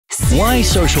Why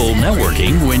social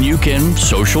networking when you can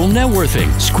social net worthing?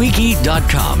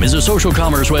 Squeaky.com is a social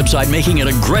commerce website making an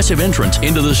aggressive entrance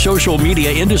into the social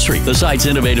media industry. The site's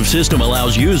innovative system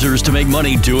allows users to make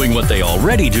money doing what they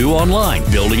already do online,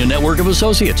 building a network of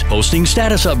associates, posting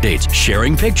status updates,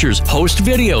 sharing pictures, post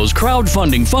videos,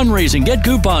 crowdfunding, fundraising, get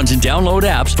coupons, and download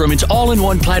apps from its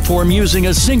all-in-one platform using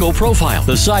a single profile.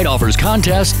 The site offers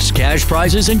contests, cash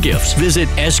prizes, and gifts. Visit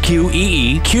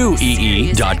squeeqee.com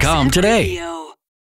today.